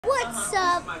What's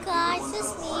up, guys?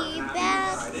 It's me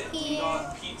back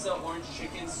here. Pizza, orange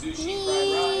chicken, sushi, Me. fried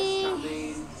rice, chow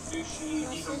mein, sushi,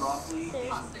 beef and broccoli,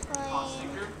 hot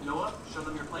sticker. Noah, show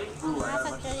them your plate. Ooh, I have a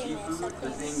bunch of seafood. The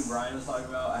thing Brian was talking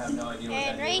about, I have no idea what that is.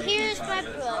 And right here is my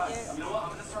brother. You know what? I'm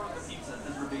gonna start with the pizza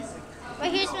because we're basic.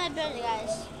 Right here's my brother,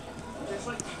 guys. There's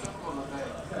like pizza from a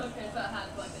buffet. Okay, so it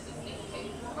has like a distinct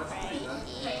taste.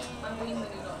 Right I'm eating the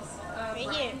noodles. Right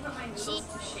here. See?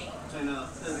 I know.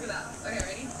 Look at that. Okay,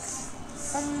 ready?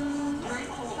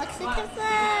 Mexican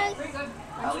flag. Very good.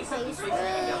 At least I can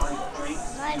get like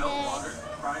drinks, My bag. water,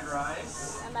 fried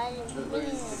rice. And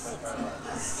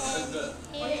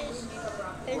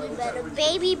here's a better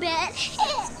baby bed.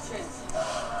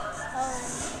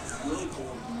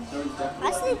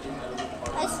 I sleep here,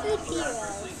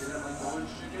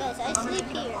 guys. I sleep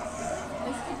here.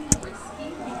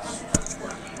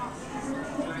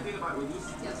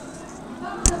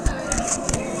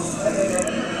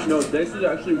 No, this is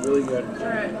actually really good.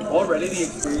 Already the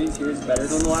experience here is better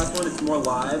than the last one. It's more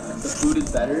live. The food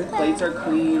is better. Plates are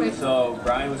clean. So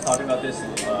Brian was talking about this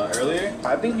earlier.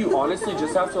 I think you honestly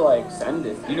just have to like send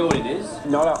it. You know what it is?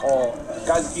 Not at all.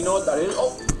 Guys, do you know what that is?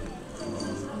 Oh!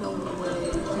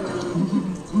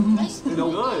 No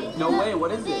way. No way.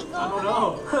 What is it? I don't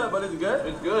know. But it's good?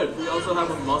 It's good. We also have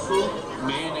a mussel,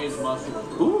 mayonnaise mussel.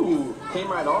 Ooh, came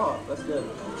right off. That's good.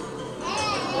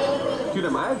 Dude,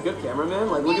 am I a good cameraman?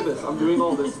 Like, look at this. I'm doing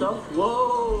all this stuff.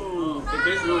 Whoa! It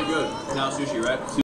tastes really good. Now sushi, right?